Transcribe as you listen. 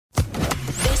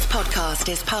podcast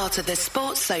is part of the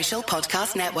Sports Social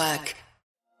Podcast Network.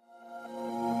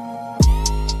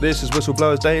 This is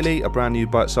Whistleblowers Daily, a brand new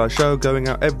bite-sized show going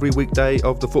out every weekday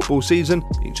of the football season.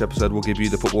 Each episode will give you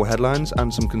the football headlines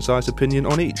and some concise opinion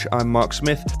on each. I'm Mark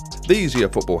Smith. These are your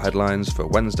football headlines for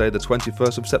Wednesday the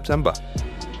 21st of September.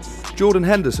 Jordan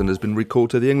Henderson has been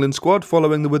recalled to the England squad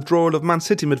following the withdrawal of Man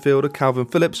City midfielder Calvin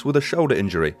Phillips with a shoulder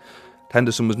injury.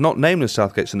 Henderson was not named in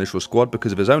Southgate's initial squad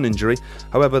because of his own injury.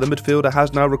 However, the midfielder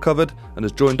has now recovered and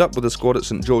has joined up with the squad at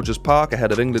St George's Park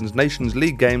ahead of England's Nations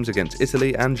League games against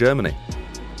Italy and Germany.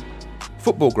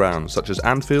 Football grounds such as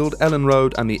Anfield, Ellen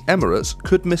Road and the Emirates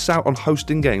could miss out on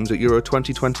hosting games at Euro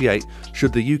 2028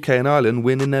 should the UK and Ireland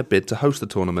win in their bid to host the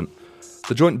tournament.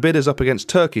 The joint bid is up against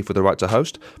Turkey for the right to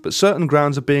host, but certain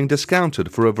grounds are being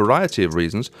discounted for a variety of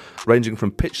reasons, ranging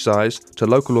from pitch size to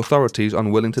local authorities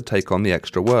unwilling to take on the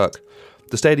extra work.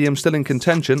 The stadiums still in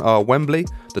contention are Wembley,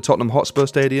 the Tottenham Hotspur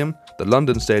Stadium, the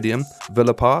London Stadium,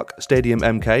 Villa Park, Stadium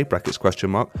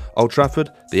MK, Old Trafford,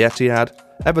 the Etihad,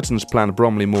 Everton's planned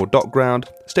Bromley Moor Dock Ground,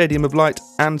 Stadium of Light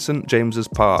and St James's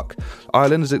Park.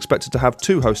 Ireland is expected to have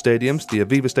two host stadiums, the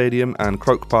Aviva Stadium and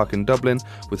Croke Park in Dublin,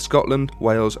 with Scotland,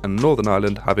 Wales and Northern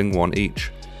Ireland having one each.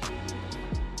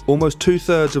 Almost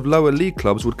two-thirds of lower league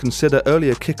clubs would consider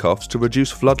earlier kick-offs to reduce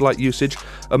floodlight usage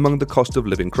among the cost of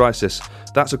living crisis.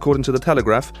 That's according to The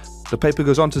Telegraph. The paper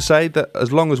goes on to say that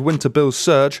as long as winter bills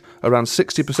surge, around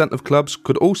 60% of clubs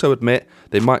could also admit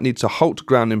they might need to halt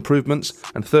ground improvements,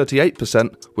 and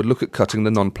 38% would look at cutting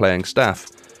the non-playing staff.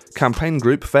 Campaign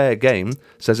group Fair Game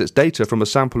says its data from a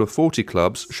sample of 40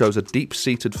 clubs shows a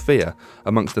deep-seated fear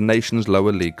amongst the nation's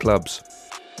lower league clubs.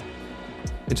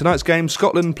 In tonight's game,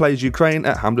 Scotland plays Ukraine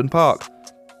at Hampden Park.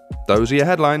 Those are your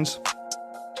headlines.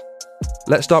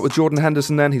 Let's start with Jordan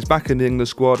Henderson then. He's back in the England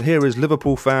squad. Here is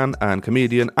Liverpool fan and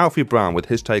comedian Alfie Brown with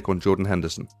his take on Jordan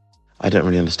Henderson. I don't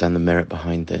really understand the merit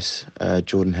behind this.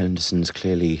 Jordan Henderson's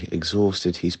clearly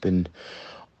exhausted. He's been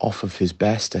off of his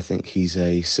best. I think he's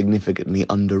a significantly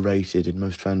underrated in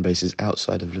most fan bases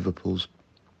outside of Liverpool's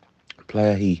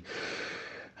player.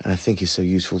 And I think he's so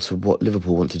useful to what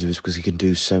Liverpool want to do is because he can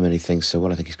do so many things so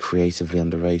well. I think he's creatively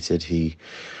underrated. He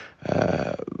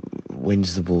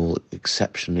wins the ball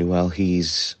exceptionally well.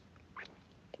 He's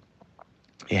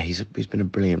been a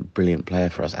brilliant player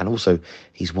for us. And also,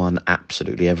 he's won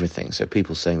absolutely everything. So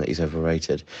people saying that he's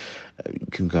overrated, you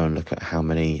can go and look at how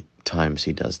many times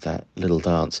he does that little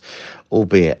dance.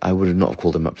 Albeit, I would not have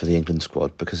called him up for the England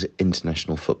squad because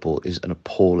international football is an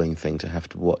appalling thing to have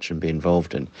to watch and be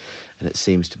involved in. And it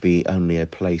seems to be only a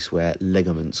place where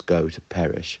ligaments go to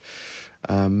perish.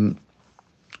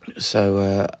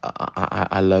 So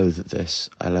I loathe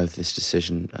this. I loathe this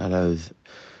decision. I loathe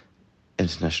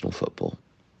international football.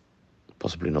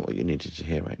 Possibly not what you needed to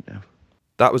hear right now.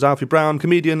 That was Alfie Brown,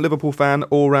 comedian, Liverpool fan,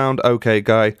 all-round okay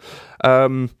guy.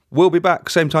 We'll be back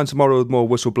same time tomorrow with more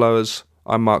Whistleblowers.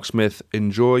 I'm Mark Smith.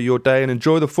 Enjoy your day and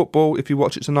enjoy the football if you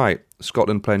watch it tonight.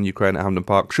 Scotland playing Ukraine at Hampden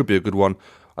Park should be a good one.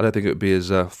 I don't think it would be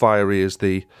as fiery as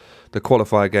the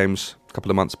qualifier games a couple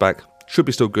of months back. Should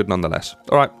be still good nonetheless.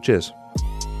 All right, cheers.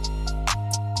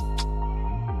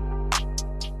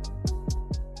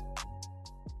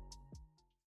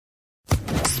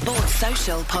 Sports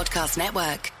Social Podcast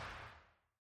Network.